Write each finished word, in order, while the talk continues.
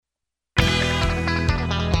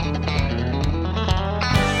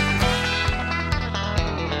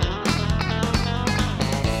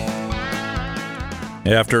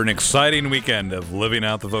After an exciting weekend of living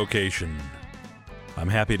out the vocation, I'm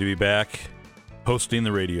happy to be back hosting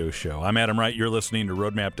the radio show. I'm Adam Wright. You're listening to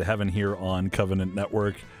Roadmap to Heaven here on Covenant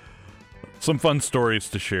Network. Some fun stories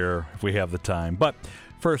to share if we have the time. But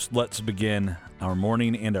first, let's begin our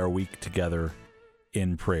morning and our week together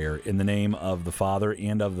in prayer. In the name of the Father,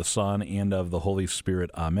 and of the Son, and of the Holy Spirit.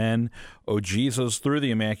 Amen. O Jesus, through the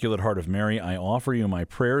Immaculate Heart of Mary, I offer you my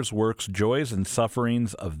prayers, works, joys, and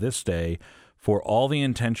sufferings of this day, for all the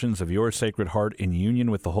intentions of your Sacred Heart in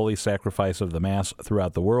union with the holy sacrifice of the Mass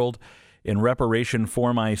throughout the world, in reparation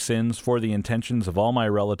for my sins, for the intentions of all my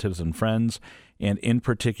relatives and friends, and in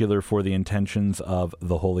particular for the intentions of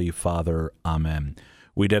the Holy Father. Amen.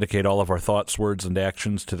 We dedicate all of our thoughts, words, and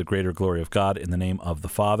actions to the greater glory of God in the name of the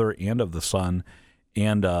Father, and of the Son,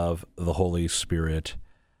 and of the Holy Spirit.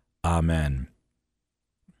 Amen.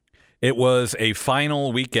 It was a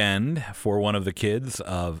final weekend for one of the kids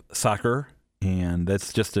of soccer, and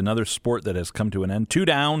that's just another sport that has come to an end. 2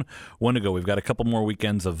 down, 1 to go. We've got a couple more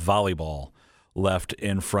weekends of volleyball left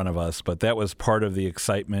in front of us, but that was part of the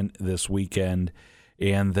excitement this weekend.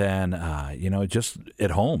 And then, just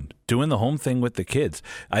at home, doing the home thing with the kids.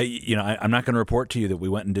 I'm not going to report to you that we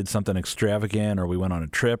went and did something extravagant, or we went on a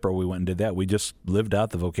trip, or we went and did that. We just lived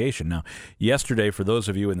out the vocation. Now, yesterday, for those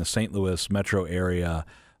of you in the St. Louis metro area,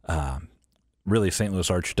 really St. Louis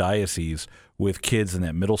Archdiocese, with kids in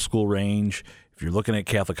that middle school range. If you're looking at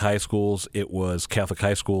Catholic high schools, it was Catholic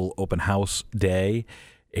high school open house day.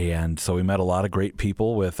 And so we met a lot of great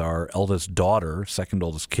people with our eldest daughter, second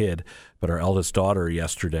oldest kid, but our eldest daughter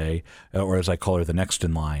yesterday, or as I call her, the next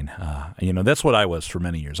in line. That's what I was for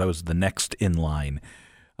many years. I was the next in line.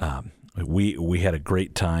 We had a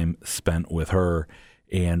great time spent with her,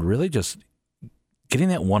 and really just getting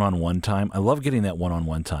that one-on-one time. I love getting that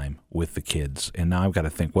one-on-one time with the kids. And now I've got to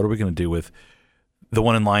think, what are we going to do with the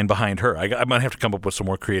one in line behind her? I might have to come up with some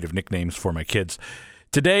more creative nicknames for my kids.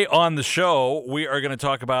 Today on the show, we are going to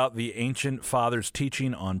talk about the Ancient Fathers'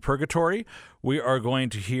 teaching on purgatory. We are going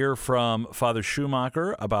to hear from Father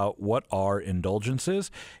Schumacher about what are indulgences,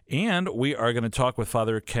 and we are going to talk with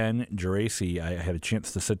Father Ken Geraci. I had a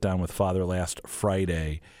chance to sit down with Father last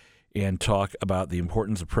Friday and talk about the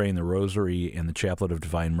importance of praying the Rosary and the Chaplet of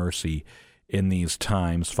Divine Mercy in these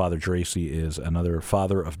times. Father Geraci is another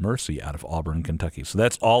Father of Mercy out of Auburn, Kentucky. So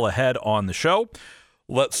that's all ahead on the show.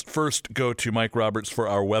 Let's first go to Mike Roberts for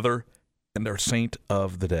our weather and our saint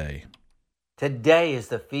of the day. Today is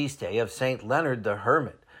the feast day of Saint Leonard the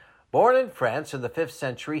Hermit. Born in France in the 5th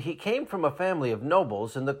century, he came from a family of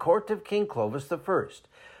nobles in the court of King Clovis I.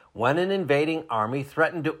 When an invading army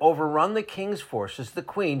threatened to overrun the king's forces, the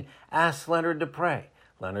queen asked Leonard to pray.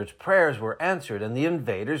 Leonard's prayers were answered, and the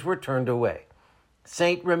invaders were turned away.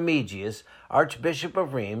 Saint Remigius, Archbishop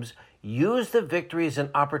of Reims, used the victory as an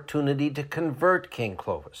opportunity to convert King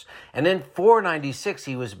Clovis, and in 496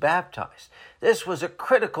 he was baptized. This was a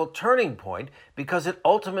critical turning point because it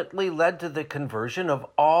ultimately led to the conversion of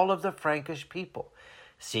all of the Frankish people.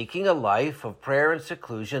 Seeking a life of prayer and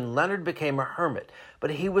seclusion, Leonard became a hermit,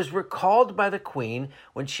 but he was recalled by the queen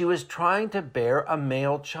when she was trying to bear a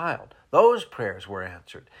male child. Those prayers were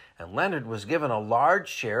answered, and Leonard was given a large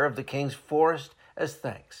share of the king's forest as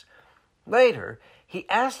thanks. Later, he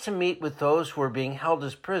asked to meet with those who were being held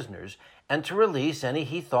as prisoners and to release any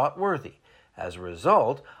he thought worthy. As a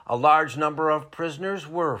result, a large number of prisoners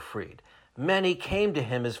were freed. Many came to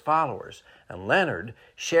him as followers, and Leonard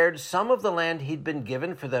shared some of the land he'd been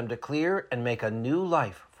given for them to clear and make a new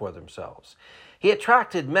life for themselves. He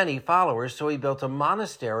attracted many followers, so he built a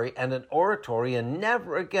monastery and an oratory and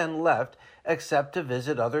never again left except to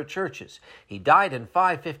visit other churches. He died in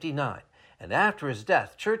 559, and after his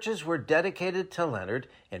death, churches were dedicated to Leonard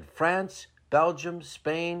in France, Belgium,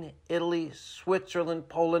 Spain, Italy, Switzerland,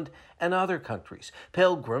 Poland, and other countries.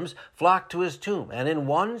 Pilgrims flocked to his tomb, and in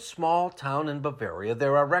one small town in Bavaria,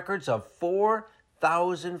 there are records of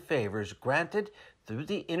 4,000 favors granted through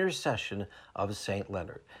the intercession of St.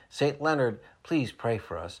 Leonard. St. Leonard, please pray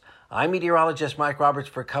for us. I'm meteorologist Mike Roberts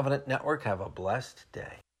for Covenant Network. Have a blessed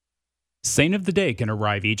day. Saint of the Day can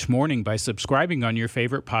arrive each morning by subscribing on your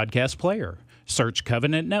favorite podcast player. Search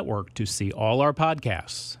Covenant Network to see all our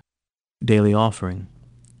podcasts. Daily Offering.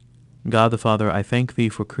 God the Father, I thank Thee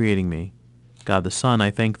for creating me. God the Son,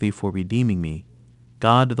 I thank Thee for redeeming me.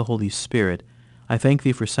 God the Holy Spirit, I thank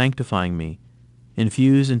Thee for sanctifying me.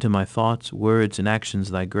 Infuse into my thoughts, words, and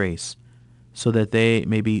actions Thy grace, so that they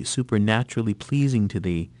may be supernaturally pleasing to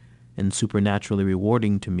Thee and supernaturally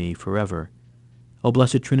rewarding to me forever. O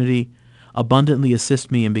Blessed Trinity, abundantly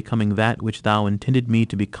assist me in becoming that which Thou intended me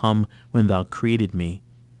to become when Thou created me.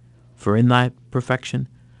 For in Thy perfection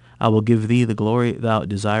I will give Thee the glory Thou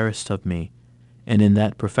desirest of me, and in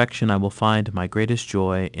that perfection I will find my greatest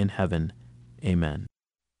joy in heaven. Amen.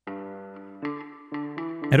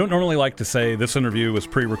 I don't normally like to say this interview was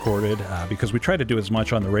pre-recorded because we try to do as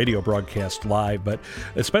much on the radio broadcast live, but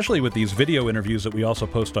especially with these video interviews that we also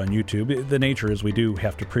post on YouTube, the nature is we do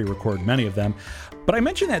have to pre-record many of them. But I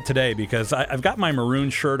mentioned that today because I've got my maroon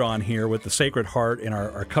shirt on here with the Sacred Heart and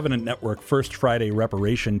our Covenant Network First Friday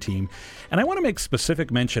Reparation Team. And I want to make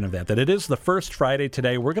specific mention of that it is the first Friday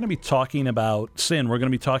today. We're going to be talking about sin. We're going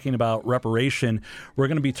to be talking about reparation. We're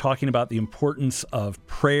going to be talking about the importance of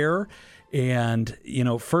prayer. And,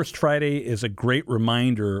 First Friday is a great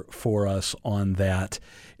reminder for us on that.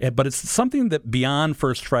 But it's something that beyond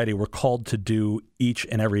First Friday we're called to do each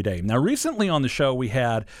and every day. Now, recently on the show, we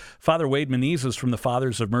had Father Wade Menezes from the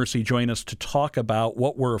Fathers of Mercy join us to talk about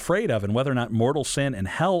what we're afraid of and whether or not mortal sin and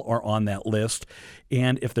hell are on that list.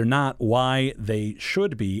 And if they're not, why they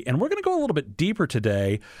should be. And we're going to go a little bit deeper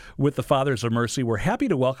today with the Fathers of Mercy. We're happy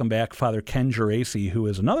to welcome back Father Ken Geraci, who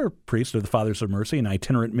is another priest of the Fathers of Mercy, an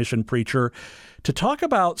itinerant mission preacher, to talk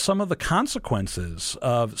about some of the consequences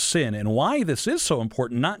of sin and why this is so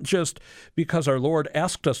important, not just because our Lord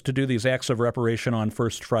asked us to do these acts of reparation on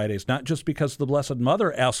First Fridays, not just because the Blessed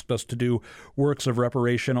Mother asked us to do works of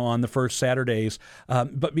reparation on the first Saturdays,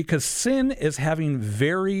 but because sin is having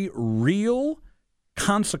very real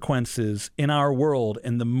consequences in our world.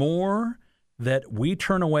 And the more that we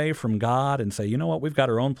turn away from God and say, you know what, we've got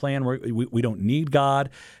our own plan, we don't need God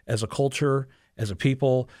as a culture, as a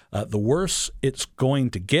people, the worse it's going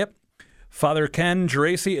to get. Father Ken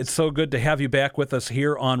Geraci, it's so good to have you back with us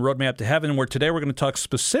here on Roadmap to Heaven, where today we're going to talk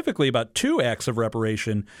specifically about two acts of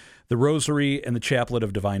reparation, the Rosary and the Chaplet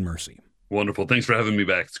of Divine Mercy. Wonderful. Thanks for having me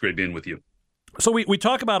back. It's great being with you. So we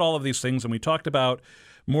talk about all of these things, and we talked about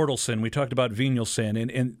mortal sin, we talked about venial sin,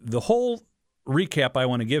 and the whole recap I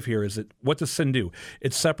want to give here is that what does sin do?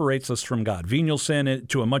 It separates us from God. Venial sin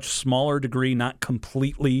to a much smaller degree, not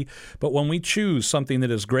completely, but when we choose something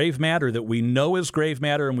that is grave matter, that we know is grave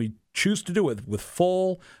matter, and we choose to do it with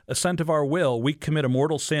full assent of our will, we commit a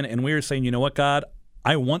mortal sin, and we are saying, you know what, God,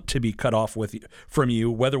 I want to be cut off from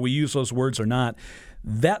you, whether we use those words or not.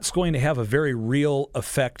 That's going to have a very real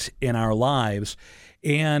effect in our lives.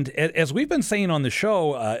 And as we've been saying on the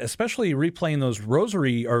show, especially replaying those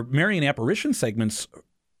Rosary or Marian apparition segments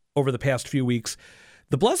over the past few weeks,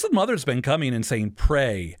 the Blessed Mother's been coming and saying,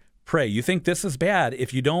 pray, pray. You think this is bad?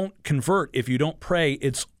 If you don't convert, if you don't pray,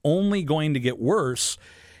 it's only going to get worse.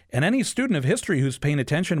 And any student of history who's paying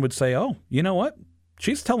attention would say, oh, you know what?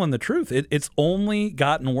 She's telling the truth. It's only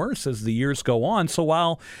gotten worse as the years go on. So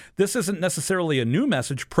while this isn't necessarily a new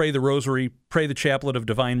message, pray the Rosary, pray the Chaplet of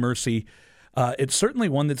Divine Mercy, it's certainly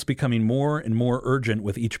one that's becoming more and more urgent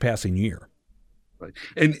with each passing year. Right.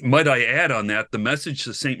 And might I add on that, the message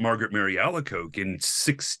to St. Margaret Mary Alacoque in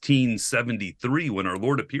 1673, when our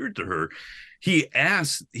Lord appeared to her, he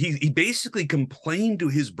basically complained to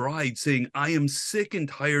his bride saying, I am sick and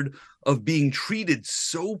tired of being treated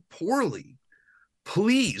so poorly.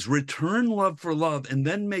 Please return love for love and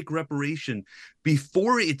then make reparation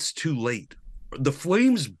before it's too late. The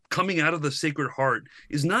flames coming out of the Sacred Heart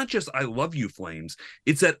is not just I love you flames.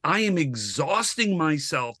 It's that I am exhausting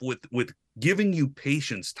myself with giving you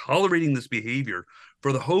patience, tolerating this behavior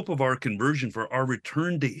for the hope of our conversion, for our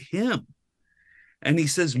return to him. And he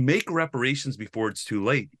says, make reparations before it's too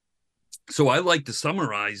late. So I like to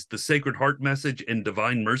summarize the Sacred Heart message and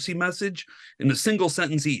Divine Mercy message in a single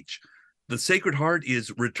sentence each. The Sacred Heart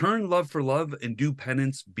is return love for love and do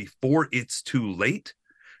penance before it's too late.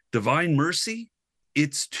 Divine Mercy,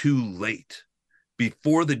 it's too late.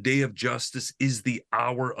 Before the day of justice is the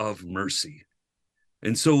hour of mercy.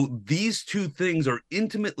 And so these two things are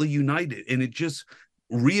intimately united, and it just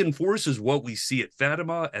reinforces what we see at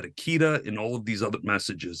Fatima, at Akita, and all of these other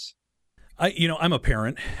messages. I'm a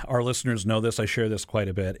parent. Our listeners know this. I share this quite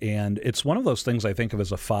a bit. And it's one of those things I think of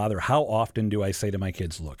as a father. How often do I say to my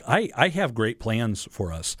kids, look, I have great plans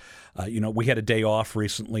for us. We had a day off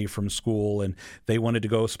recently from school, and they wanted to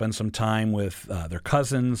go spend some time with their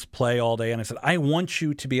cousins, play all day. And I said, I want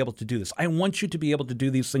you to be able to do this. I want you to be able to do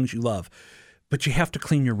these things you love. But you have to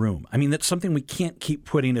clean your room. I mean, that's something we can't keep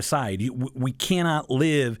putting aside. We cannot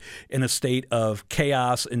live in a state of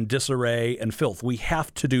chaos and disarray and filth. We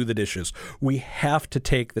have to do the dishes. We have to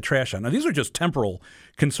take the trash out. Now, these are just temporal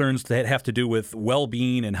concerns that have to do with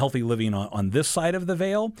well-being and healthy living on this side of the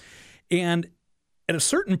veil. And at a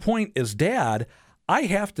certain point as dad, I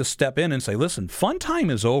have to step in and say, listen, fun time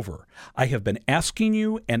is over. I have been asking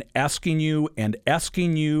you and asking you and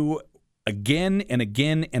asking you again and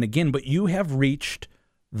again and again, but you have reached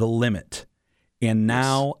the limit. And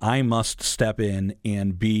now I must step in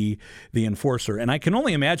and be the enforcer. And I can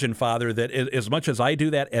only imagine, Father, that as much as I do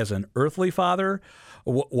that as an earthly father,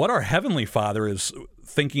 what our heavenly Father is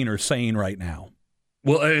thinking or saying right now.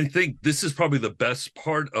 Well, I think this is probably the best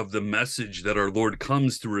part of the message that our Lord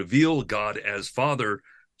comes to reveal God as Father,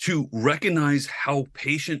 to recognize how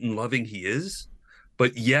patient and loving he is,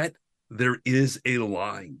 but yet there is a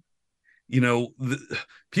line.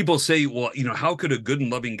 People say, well, how could a good and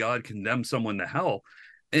loving God condemn someone to hell?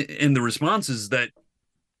 And the response is that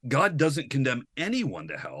God doesn't condemn anyone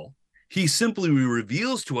to hell. He simply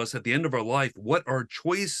reveals to us at the end of our life what our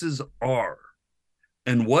choices are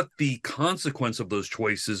and what the consequence of those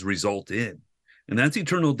choices result in. And that's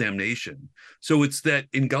eternal damnation. So it's that,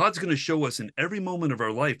 and God's going to show us in every moment of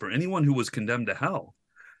our life, for anyone who was condemned to hell,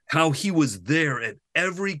 how he was there at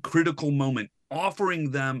every critical moment,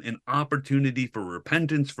 offering them an opportunity for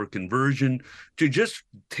repentance, for conversion, to just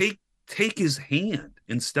take his hand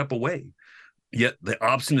and step away. Yet the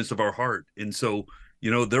obstinance of our heart. And so,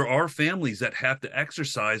 there are families that have to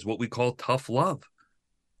exercise what we call tough love.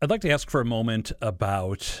 I'd like to ask for a moment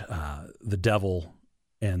about the devil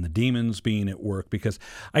and the demons being at work, because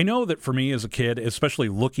I know that for me as a kid, especially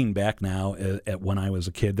looking back now at when I was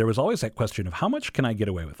a kid, there was always that question of how much can I get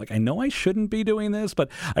away with? Like, I know I shouldn't be doing this,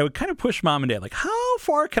 but I would kind of push Mom and Dad, like, how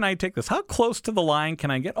far can I take this? How close to the line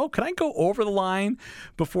can I get? Oh, can I go over the line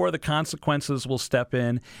before the consequences will step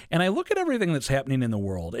in? And I look at everything that's happening in the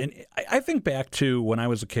world, and I think back to when I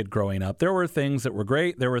was a kid growing up. There were things that were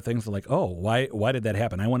great. There were things that like, oh, why did that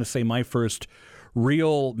happen? I want to say my first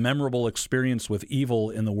real memorable experience with evil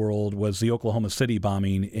in the world was the Oklahoma City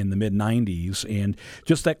bombing in the mid-'90s. And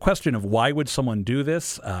just that question of why would someone do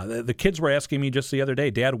this? The kids were asking me just the other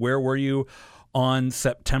day, Dad, where were you on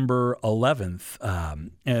September 11th?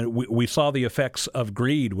 And we saw the effects of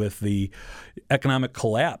greed with the economic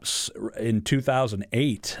collapse in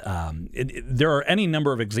 2008. There are any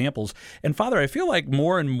number of examples. And Father, I feel like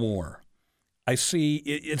more and more I see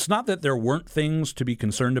it's not that there weren't things to be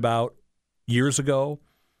concerned about years ago,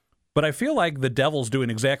 but I feel like the devil's doing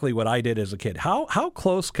exactly what I did as a kid. How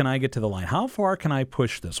close can I get to the line? How far can I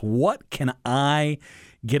push this? What can I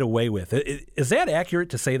get away with? Is that accurate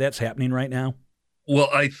to say that's happening right now? Well,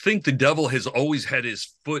 I think the devil has always had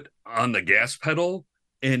his foot on the gas pedal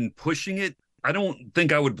and pushing it. I don't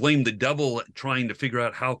think I would blame the devil trying to figure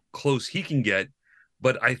out how close he can get,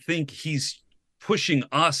 but I think he's pushing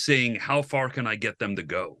us, saying, how far can I get them to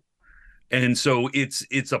go? And so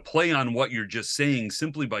it's a play on what you're just saying,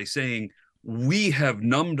 simply by saying we have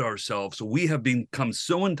numbed ourselves. We have become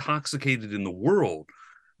so intoxicated in the world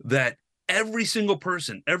that every single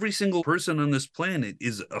person on this planet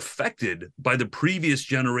is affected by the previous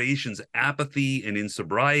generation's apathy and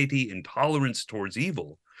insobriety and intolerance towards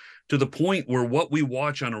evil, to the point where what we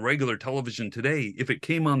watch on a regular television today, if it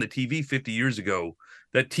came on the TV 50 years ago,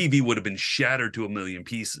 that TV would have been shattered to a million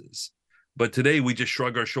pieces. But today we just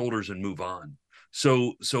shrug our shoulders and move on.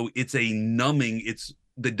 So it's a numbing. It's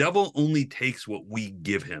the devil only takes what we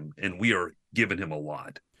give him, and we are giving him a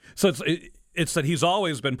lot. So it's that he's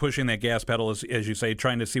always been pushing that gas pedal, as you say,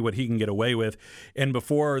 trying to see what he can get away with. And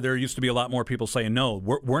before, there used to be a lot more people saying, no,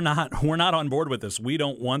 we're not on board with this. We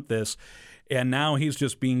don't want this. And now he's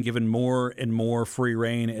just being given more and more free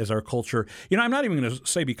reign as our culture, I'm not even going to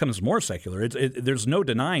say becomes more secular. There's no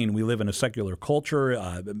denying we live in a secular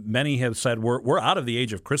culture. Many have said we're out of the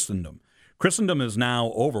age of Christendom. Christendom is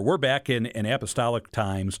now over. We're back in apostolic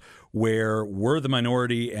times where we're the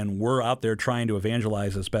minority and we're out there trying to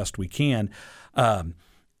evangelize as best we can. And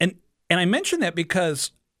I mention that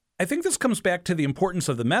because I think this comes back to the importance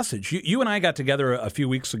of the message. You and I got together a few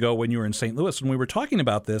weeks ago when you were in St. Louis, and we were talking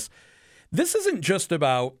about this. This isn't just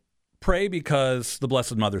about pray because the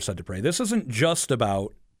Blessed Mother said to pray. This isn't just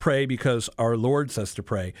about pray because our Lord says to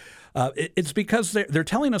pray. It's because they're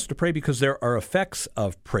telling us to pray because there are effects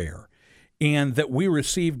of prayer and that we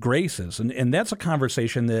receive graces. And that's a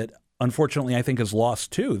conversation that unfortunately I think is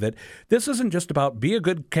lost too, that this isn't just about be a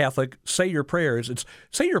good Catholic, say your prayers. It's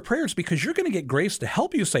say your prayers because you're going to get grace to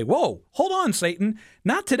help you say, whoa, hold on, Satan,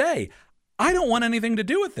 not today. I don't want anything to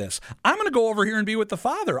do with this. I'm going to go over here and be with the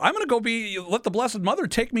Father. I'm going to go let the Blessed Mother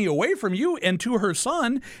take me away from you and to her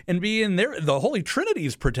Son and be in the Holy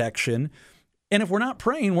Trinity's protection. And if we're not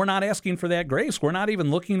praying, we're not asking for that grace. We're not even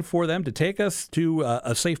looking for them to take us to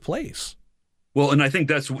a safe place. Well, and I think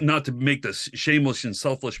that's not to make this shameless and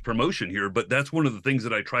selfish promotion here, but that's one of the things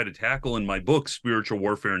that I try to tackle in my book, Spiritual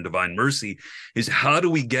Warfare and Divine Mercy, is how do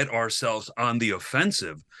we get ourselves on the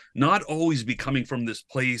offensive, not always be coming from this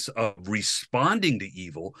place of responding to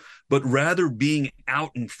evil, but rather being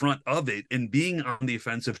out in front of it and being on the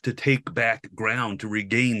offensive to take back ground, to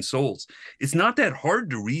regain souls. It's not that hard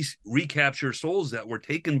to recapture souls that were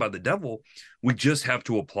taken by the devil. We just have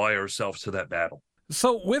to apply ourselves to that battle.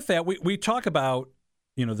 So with that, we talk about,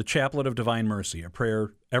 the Chaplet of Divine Mercy, a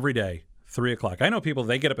prayer every day, 3 o'clock. I know people,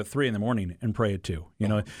 they get up at 3 in the morning and pray it too.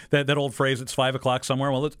 That old phrase, it's 5 o'clock somewhere.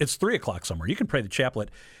 Well, it's 3 o'clock somewhere. You can pray the chaplet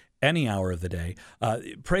any hour of the day.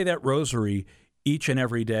 Pray that rosary each and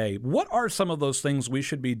every day. What are some of those things we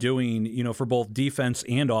should be doing, for both defense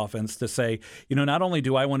and offense to say, not only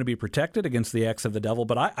do I want to be protected against the acts of the devil,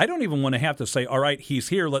 but I don't even want to have to say, all right, he's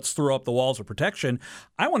here, let's throw up the walls of protection.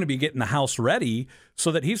 I want to be getting the house ready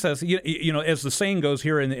so that he says, as the saying goes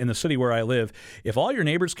here in the city where I live, if all your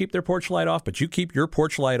neighbors keep their porch light off, but you keep your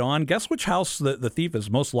porch light on, guess which house the thief is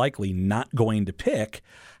most likely not going to pick?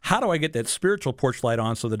 How do I get that spiritual porch light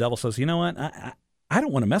on so the devil says, you know what, I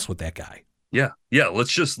don't want to mess with that guy? Yeah.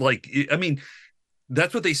 Let's just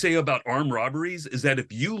that's what they say about armed robberies, is that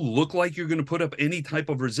if you look like you're going to put up any type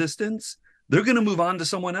of resistance, they're going to move on to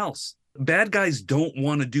someone else. Bad guys don't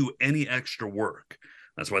want to do any extra work.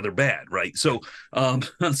 That's why they're bad, right? So,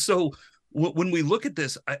 when we look at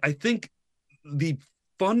this, I think the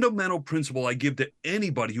fundamental principle I give to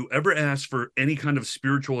anybody who ever asks for any kind of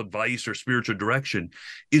spiritual advice or spiritual direction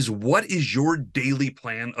is, what is your daily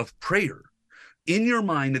plan of prayer? In your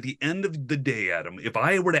mind, at the end of the day, Adam, if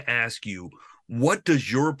I were to ask you, what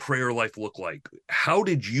does your prayer life look like? How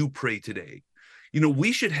did you pray today?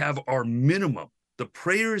 We should have our minimum, the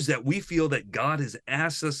prayers that we feel that God has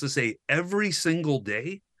asked us to say every single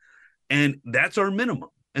day. And that's our minimum.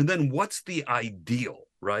 And then what's the ideal,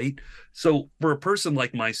 right? So for a person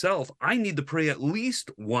like myself, I need to pray at least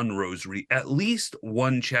one rosary, at least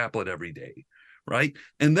one chaplet every day, right?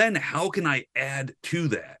 And then how can I add to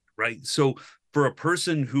that, right? So for a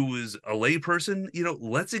person who is a lay person,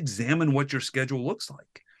 let's examine what your schedule looks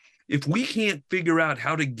like. If we can't figure out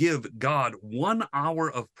how to give God 1 hour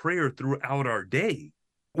of prayer throughout our day,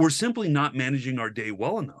 we're simply not managing our day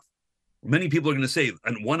well enough. Many people are going to say,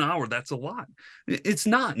 in 1 hour, that's a lot. It's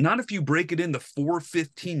not if you break it into 4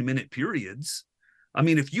 15-minute periods. I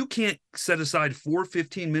mean, if you can't set aside 4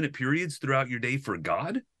 15-minute periods throughout your day for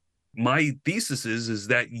God, my thesis is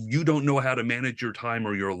that you don't know how to manage your time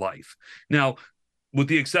or your life. Now, with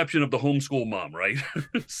the exception of the homeschool mom, right?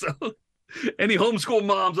 So any homeschool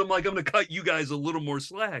moms, I'm going to cut you guys a little more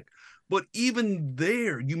slack. But even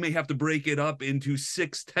there, you may have to break it up into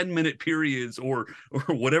 6 10-minute periods or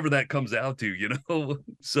whatever that comes out to,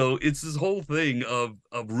 So it's this whole thing of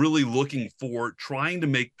really looking for trying to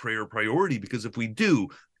make prayer a priority, because if we do,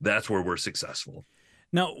 that's where we're successful.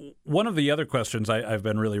 Now, one of the other questions I've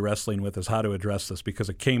been really wrestling with is how to address this, because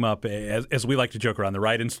it came up, as we like to joke around, the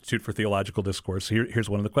Wright Institute for Theological Discourse. Here's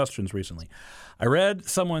one of the questions recently. I read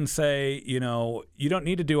someone say, you don't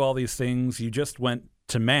need to do all these things. You just went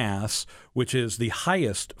to Mass, which is the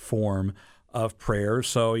highest form of prayer.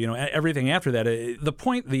 So, everything after that, the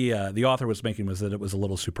point the author was making was that it was a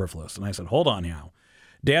little superfluous. And I said, hold on now.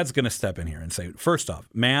 Dad's going to step in here and say, first off,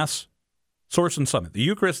 Mass, source and summit. The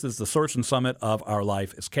Eucharist is the source and summit of our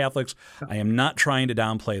life as Catholics. I am not trying to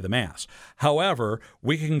downplay the Mass. However,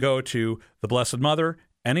 we can go to the Blessed Mother,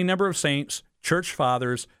 any number of saints, church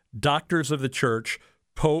fathers, doctors of the church,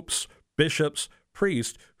 popes, bishops,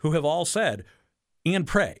 priests, who have all said, and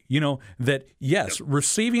pray, that yes,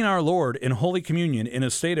 receiving our Lord in Holy Communion in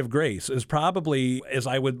a state of grace is probably, as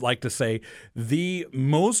I would like to say, the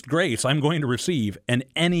most grace I'm going to receive in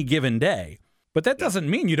any given day. But that doesn't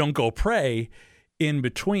mean you don't go pray in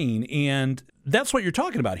between. And that's what you're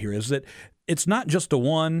talking about here, is that it's not just a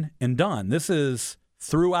one and done. This is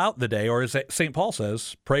throughout the day, or as St. Paul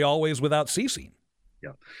says, pray always without ceasing.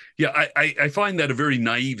 Yeah. I find that a very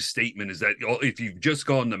naive statement, is that if you've just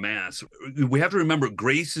gone to Mass, we have to remember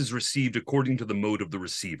grace is received according to the mode of the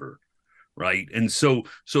receiver. Right. And so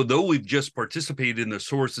though we've just participated in the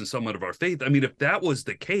source and summit of our faith, I mean, if that was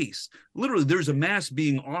the case, literally there's a Mass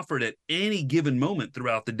being offered at any given moment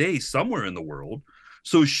throughout the day somewhere in the world.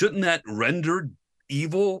 So shouldn't that render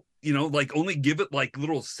evil, only give it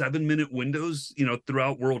little 7-minute windows,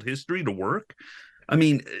 throughout world history to work? I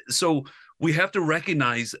mean, so we have to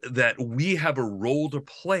recognize that we have a role to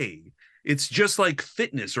play. It's just like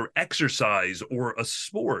fitness or exercise or a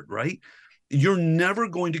sport, right? You're never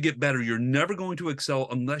going to get better. You're never going to excel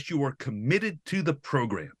unless you are committed to the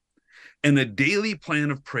program. and a daily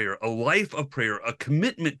plan of prayer, a life of prayer, a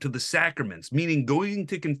commitment to the sacraments, meaning going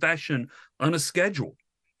to confession on a schedule.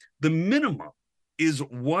 The minimum is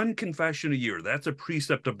one confession a year. That's a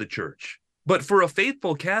precept of the church. But for a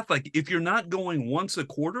faithful Catholic, if you're not going once a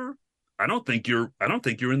quarter, I don't think you're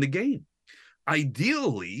in the game.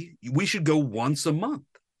 Ideally, we should go once a month.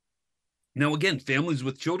 Now, again, families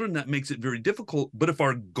with children, that makes it very difficult. But if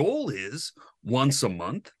our goal is once a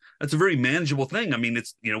month, that's a very manageable thing. I mean,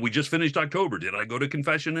 it's, we just finished October. Did I go to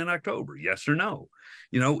confession in October? Yes or no?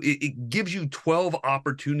 It gives you 12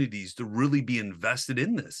 opportunities to really be invested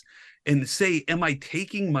in this and say, am I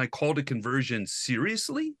taking my call to conversion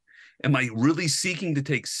seriously? Am I really seeking to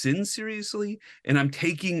take sin seriously? And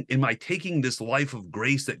am I taking this life of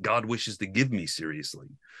grace that God wishes to give me seriously?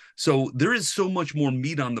 So there is so much more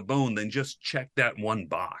meat on the bone than just check that one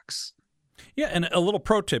box. Yeah, and a little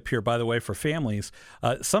pro tip here, by the way, for families.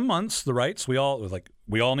 Some months, the rites, we all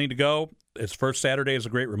need to go. It's First Saturday is a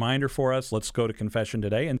great reminder for us. Let's go to confession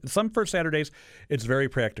today. And some First Saturdays, it's very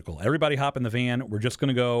practical. Everybody hop in the van. We're just going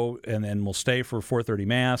to go, and then we'll stay for 4:30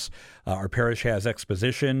 Mass. Our parish has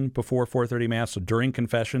exposition before 4:30 Mass. So during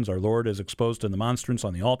confessions, our Lord is exposed in the monstrance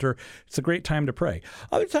on the altar. It's a great time to pray.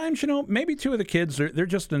 Other times, maybe two of the kids, they're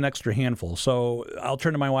just an extra handful. So I'll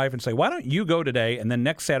turn to my wife and say, why don't you go today? And then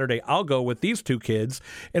next Saturday, I'll go with these two kids.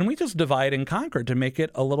 And we just divide and conquer to make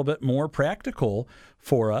it a little bit more practical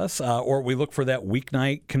for us, or we look for that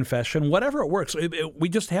weeknight confession, whatever it works. We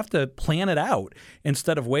just have to plan it out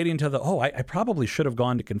instead of waiting until I probably should have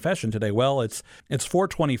gone to confession today. Well, it's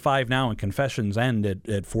 4:25 now, and confessions end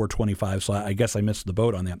at 4:25, so I guess I missed the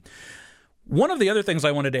boat on that. One of the other things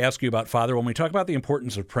I wanted to ask you about, Father, when we talk about the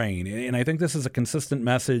importance of praying, and I think this is a consistent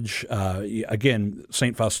message, again,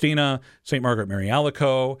 St. Faustina, St. Margaret Mary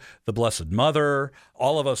Alacoque, the Blessed Mother,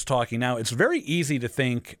 all of us talking now, it's very easy to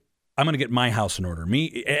think, I'm going to get my house in order.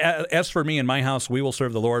 As for me and my house, we will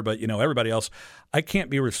serve the Lord, but everybody else, I can't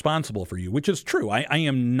be responsible for you, which is true. I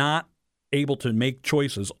am not able to make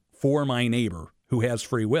choices for my neighbor who has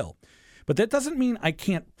free will. But that doesn't mean I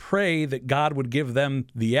can't pray that God would give them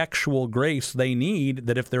the actual grace they need,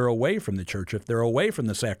 that if they're away from the church, if they're away from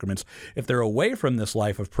the sacraments, if they're away from this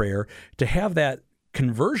life of prayer, to have that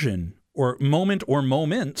conversion or moment or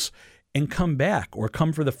moments and come back or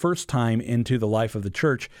come for the first time into the life of the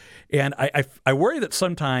church. And I worry that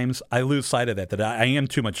sometimes I lose sight of that I am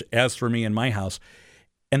too much as for me and my house.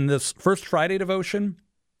 And this First Friday devotion,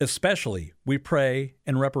 especially, we pray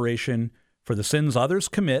in reparation for the sins others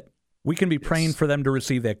commit. We can be praying for them to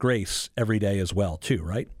receive that grace every day as well, too,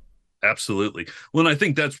 right? Absolutely. Well, and I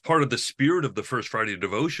think that's part of the spirit of the First Friday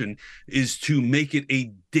devotion, is to make it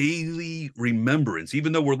a daily remembrance.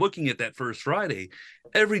 Even though we're looking at that First Friday,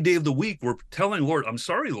 every day of the week, we're telling Lord, I'm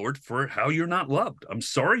sorry, Lord, for how you're not loved. I'm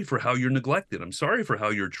sorry for how you're neglected. I'm sorry for how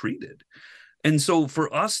you're treated. And so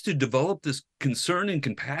for us to develop this concern and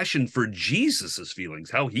compassion for Jesus's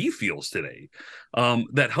feelings, how he feels today,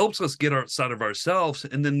 that helps us get outside of ourselves,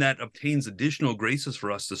 and then that obtains additional graces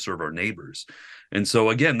for us to serve our neighbors. And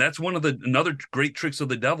so again, that's one of another great tricks of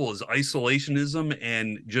the devil is isolationism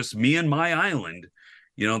and just me and my island.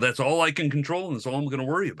 That's all I can control, and that's all I'm going to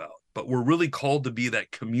worry about. But we're really called to be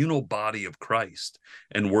that communal body of Christ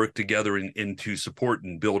and work together and to support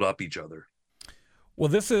and build up each other. Well,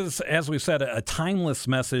 this is, as we said, a timeless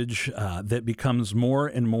message that becomes more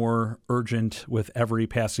and more urgent with every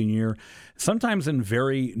passing year, sometimes in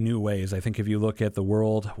very new ways. I think if you look at the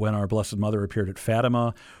world when our Blessed Mother appeared at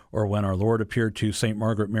Fatima, or when our Lord appeared to St.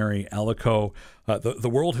 Margaret Mary Alacoque, the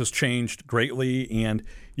world has changed greatly, and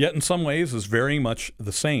yet in some ways is very much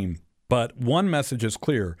the same. But one message is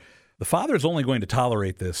clear. The Father is only going to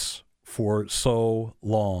tolerate this for so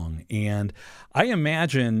long. And I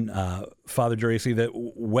imagine, Father Geraci, that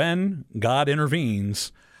when God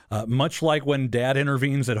intervenes, much like when Dad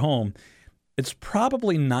intervenes at home, it's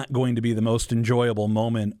probably not going to be the most enjoyable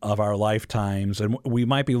moment of our lifetimes. And we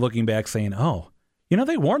might be looking back saying,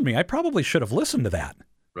 they warned me. I probably should have listened to that.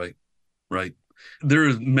 Right. There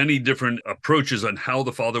are many different approaches on how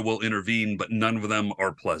the Father will intervene, but none of them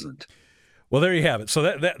are pleasant. Well, there you have it.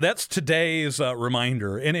 So that's today's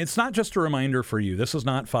reminder. And it's not just a reminder for you. This is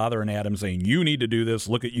not Father and Adam saying, you need to do this.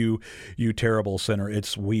 Look at you, you terrible sinner.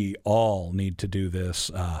 It's we all need to do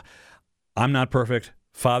this. I'm not perfect.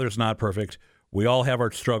 Father's not perfect. We all have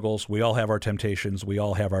our struggles. We all have our temptations. We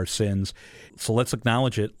all have our sins. So let's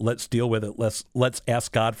acknowledge it. Let's deal with it. Let's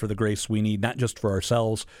ask God for the grace we need, not just for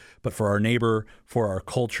ourselves, but for our neighbor, for our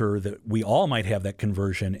culture, that we all might have that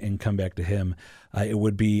conversion and come back to Him. It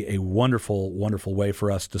would be a wonderful, wonderful way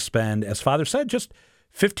for us to spend, as Father said, just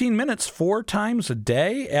 15 minutes 4 times a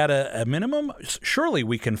day at a minimum. Surely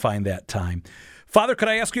we can find that time. Father, could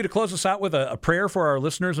I ask you to close us out with a prayer for our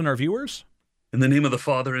listeners and our viewers? In the name of the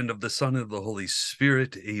Father, and of the Son, and of the Holy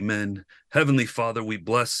Spirit, amen. Heavenly Father, we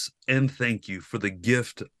bless and thank you for the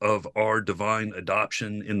gift of our divine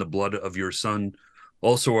adoption in the blood of your Son,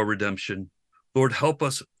 also our redemption. Lord, help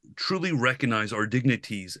us truly recognize our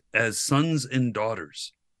dignities as sons and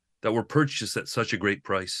daughters that were purchased at such a great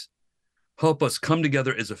price. Help us come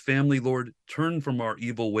together as a family, Lord, turn from our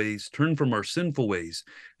evil ways, turn from our sinful ways,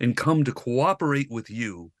 and come to cooperate with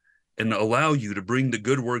you and allow you to bring the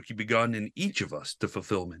good work you begun in each of us to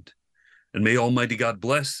fulfillment. And may Almighty God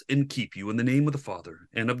bless and keep you in the name of the Father,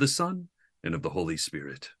 and of the Son, and of the Holy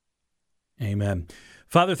Spirit. Amen.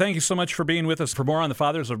 Father, thank you so much for being with us. For more on the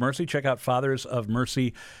Fathers of Mercy, check out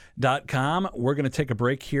fathersofmercy.com. We're going to take a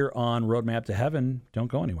break here on Roadmap to Heaven. Don't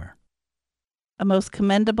go anywhere. A most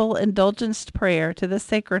commendable indulgenced prayer to the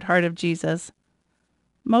Sacred Heart of Jesus.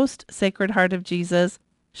 Most Sacred Heart of Jesus,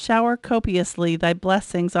 shower copiously thy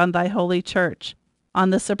blessings on thy holy church, on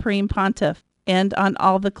the Supreme Pontiff, and on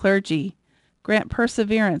all the clergy. Grant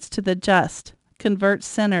perseverance to the just, convert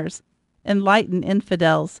sinners, enlighten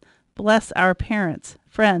infidels, bless our parents,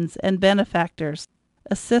 friends, and benefactors,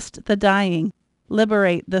 assist the dying,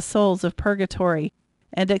 liberate the souls of purgatory,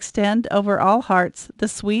 and extend over all hearts the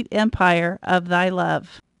sweet empire of thy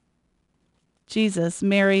love. Jesus,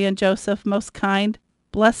 Mary, and Joseph most kind,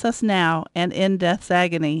 bless us now and in death's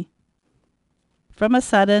agony. From a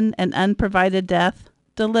sudden and unprovided death,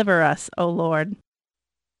 deliver us, O Lord.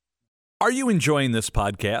 Are you enjoying this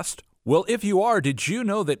podcast? Well, if you are, did you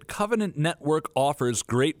know that Covenant Network offers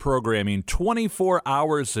great programming 24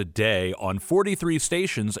 hours a day on 43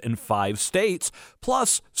 stations in 5 states,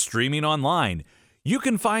 plus streaming online? You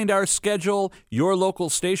can find our schedule, your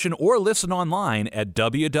local station, or listen online at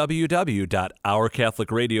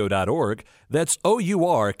www.ourcatholicradio.org. That's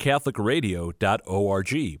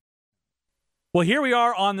OURCatholicradio.org. Well, here we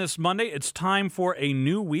are on this Monday. It's time for a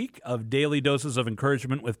new week of Daily Doses of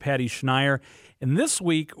Encouragement with Patty Schneier. And this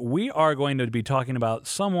week, we are going to be talking about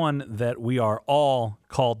someone that we are all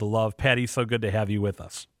called to love. Patty, so good to have you with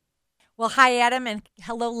us. Well, hi, Adam, and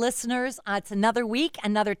hello, listeners. It's another week,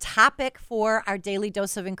 another topic for our Daily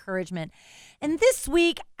Dose of Encouragement. And this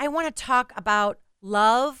week, I want to talk about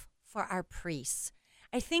love for our priests.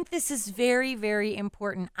 I think this is very, very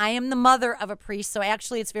important. I am the mother of a priest, so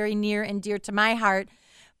actually it's very near and dear to my heart.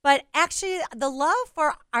 But actually, the love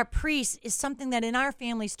for our priests is something that in our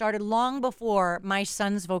family started long before my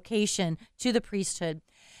son's vocation to the priesthood.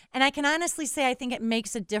 And I can honestly say I think it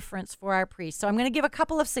makes a difference for our priests. So I'm going to give a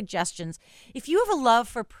couple of suggestions. If you have a love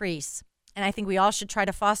for priests, and I think we all should try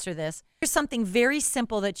to foster this, here's something very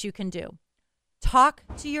simple that you can do. Talk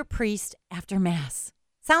to your priest after Mass.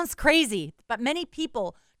 Sounds crazy, but many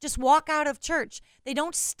people just walk out of church. They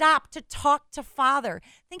don't stop to talk to Father.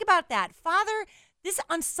 Think about that. Father, this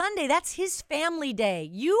on Sunday, that's his family day.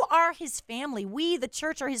 You are his family. We, the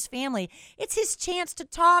church, are his family. It's his chance to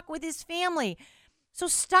talk with his family. So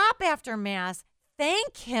stop after Mass.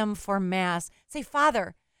 Thank him for Mass. Say,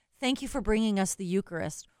 Father, thank you for bringing us the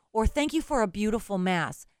Eucharist, or thank you for a beautiful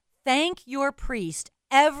Mass. Thank your priest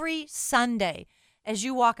every Sunday as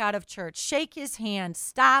you walk out of church. Shake his hand.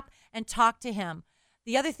 Stop and talk to him.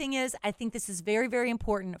 The other thing is, I think this is very, very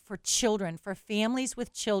important for children, for families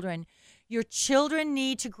with children. Your children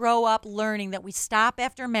need to grow up learning that we stop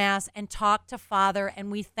after Mass and talk to Father, and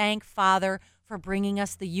we thank Father for bringing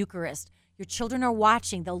us the Eucharist. Your children are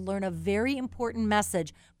watching. They'll learn a very important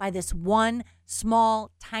message by this one small,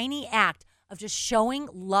 tiny act of just showing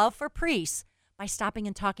love for priests by stopping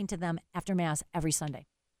and talking to them after Mass every Sunday.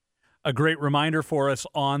 A great reminder for us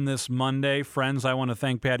on this Monday. Friends, I want to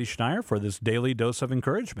thank Patty Schneier for this daily dose of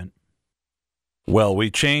encouragement. Well, we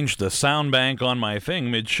changed the sound bank on my thing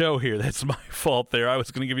mid-show here. That's my fault there. I was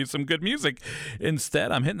going to give you some good music.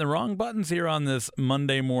 Instead, I'm hitting the wrong buttons here on this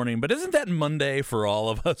Monday morning. But isn't that Monday for all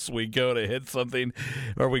of us? We go to hit something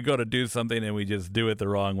or we go to do something and we just do it the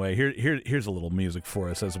wrong way. Here's a little music for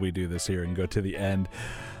us as we do this here and go to the end.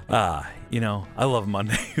 I love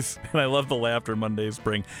Mondays, and I love the laughter Mondays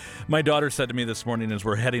bring. My daughter said to me this morning as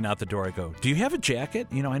we're heading out the door, I go, do you have a jacket?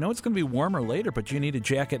 I know it's going to be warmer later, but you need a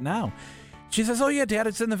jacket now. She says, oh, yeah, Dad,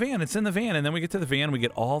 it's in the van. It's in the van. And then we get to the van. We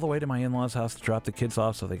get all the way to my in-laws' house to drop the kids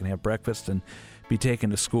off so they can have breakfast and be taken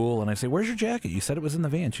to school. And I say, where's your jacket? You said it was in the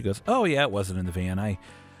van. She goes, oh, yeah, it wasn't in the van. I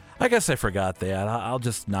guess I forgot that. I'll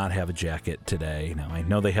just not have a jacket today. Now, I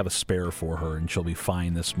know they have a spare for her, and she'll be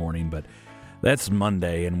fine this morning. But that's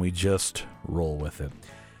Monday, and we just roll with it.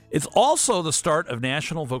 It's also the start of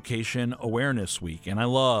National Vocation Awareness Week. And I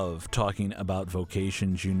love talking about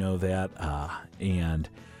vocations. You know that. And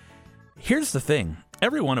here's the thing.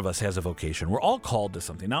 Every one of us has a vocation. We're all called to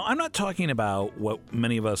something. Now, I'm not talking about what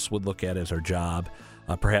many of us would look at as our job,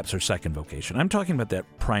 perhaps our second vocation. I'm talking about that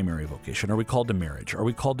primary vocation. Are we called to marriage? Are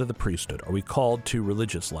we called to the priesthood? Are we called to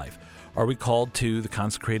religious life? Are we called to the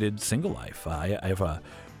consecrated single life? I have a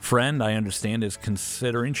friend I understand is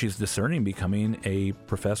considering, she's discerning becoming a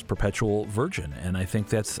professed perpetual virgin. And I think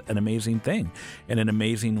that's an amazing thing and an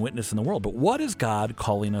amazing witness in the world. But what is God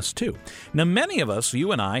calling us to? Now, many of us,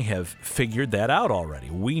 you and I, have figured that out already.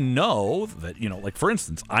 We know that, like for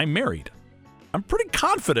instance, I'm married. I'm pretty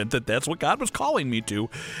confident that that's what God was calling me to.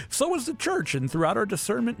 So was the church. And throughout our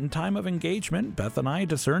discernment and time of engagement, Beth and I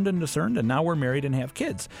discerned, and now we're married and have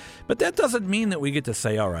kids. But that doesn't mean that we get to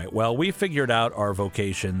say, all right, well, we figured out our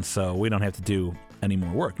vocation, so we don't have to do any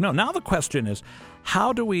more work. No, now the question is,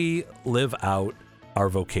 how do we live out our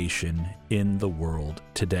vocation in the world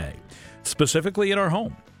today? Specifically in our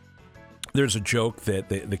home. There's a joke that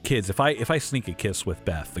the kids, if I sneak a kiss with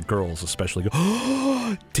Beth, the girls especially go,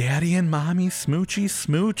 oh, Daddy and Mommy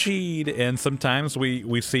smoochied. And sometimes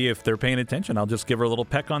we see if they're paying attention. I'll just give her a little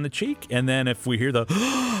peck on the cheek. And then if we hear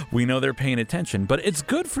we know they're paying attention. But it's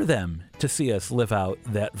good for them to see us live out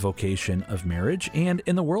that vocation of marriage. And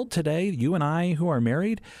in the world today, you and I who are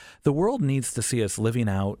married, the world needs to see us living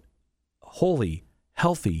out holy,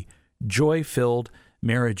 healthy, joy-filled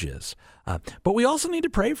marriages. But we also need to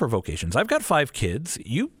pray for vocations. I've got 5 kids.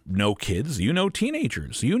 You know kids. You know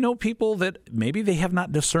teenagers. You know people that maybe they have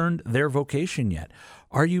not discerned their vocation yet.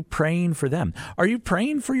 Are you praying for them? Are you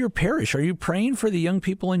praying for your parish? Are you praying for the young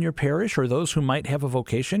people in your parish or those who might have a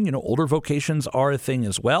vocation? Older vocations are a thing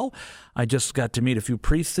as well. I just got to meet a few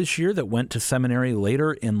priests this year that went to seminary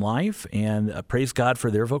later in life, and praise God for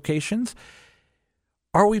their vocations.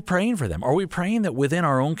 Are we praying for them? Are we praying that within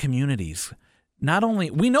our own communities, not only,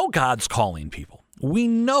 we know God's calling people. We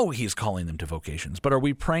know He's calling them to vocations, but are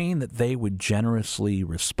we praying that they would generously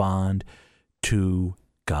respond to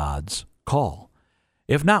God's call?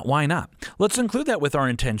 If not, why not? Let's include that with our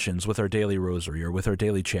intentions, with our daily rosary or with our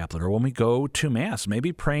daily chaplet, or when we go to Mass,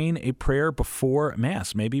 maybe praying a prayer before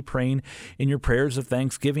Mass, maybe praying in your prayers of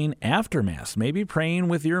thanksgiving after Mass, maybe praying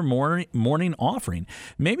with your morning offering,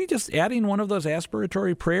 maybe just adding one of those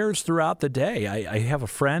aspiratory prayers throughout the day. I have a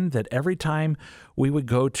friend that every time we would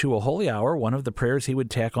go to a holy hour, one of the prayers he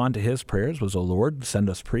would tack on to his prayers was, O Lord, send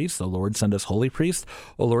us priests. O Lord, send us holy priests.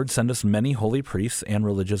 O Lord, send us many holy priests and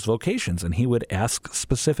religious vocations. And he would ask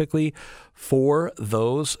specifically for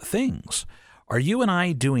those things. Are you and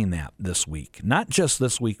I doing that this week? Not just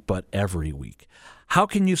this week, but every week. How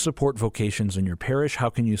can you support vocations in your parish? How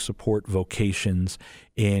can you support vocations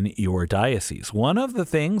in your diocese? One of the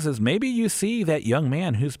things is maybe you see that young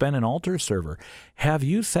man who's been an altar server. Have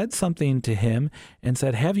you said something to him and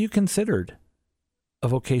said, have you considered a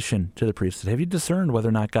vocation to the priesthood? Have you discerned whether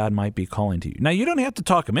or not God might be calling to you? Now, you don't have to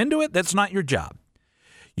talk him into it. That's not your job.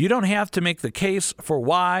 You don't have to make the case for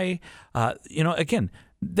why. Again,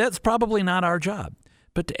 that's probably not our job.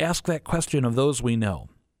 But to ask that question of those we know,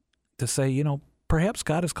 to say, perhaps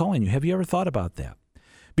God is calling you. Have you ever thought about that?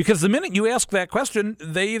 Because the minute you ask that question,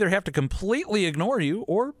 they either have to completely ignore you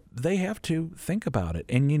or they have to think about it.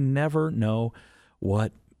 And you never know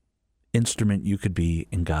what instrument you could be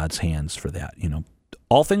in God's hands for that.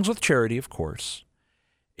 All things with charity, of course.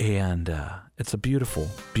 And it's a beautiful,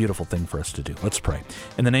 beautiful thing for us to do. Let's pray.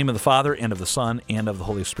 In the name of the Father, and of the Son, and of the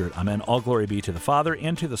Holy Spirit. Amen. All glory be to the Father,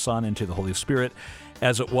 and to the Son, and to the Holy Spirit,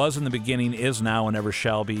 as it was in the beginning, is now, and ever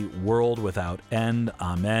shall be, world without end.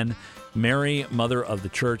 Amen. Mary, Mother of the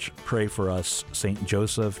Church, pray for us. Saint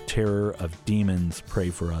Joseph, terror of demons, pray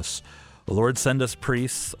for us. O Lord, send us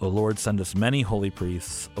priests. O Lord, send us many holy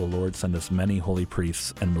priests. O Lord, send us many holy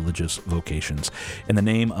priests and religious vocations. In the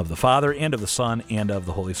name of the Father, and of the Son, and of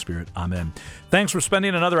the Holy Spirit. Amen. Thanks for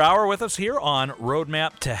spending another hour with us here on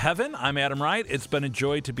Roadmap to Heaven. I'm Adam Wright. It's been a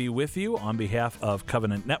joy to be with you on behalf of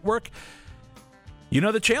Covenant Network. You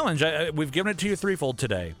know the challenge. We've given it to you threefold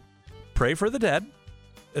today. Pray for the dead,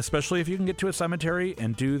 especially if you can get to a cemetery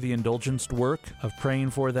and do the indulgenced work of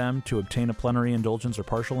praying for them to obtain a plenary indulgence or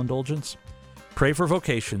partial indulgence. Pray for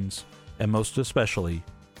vocations, and most especially,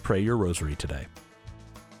 pray your rosary today.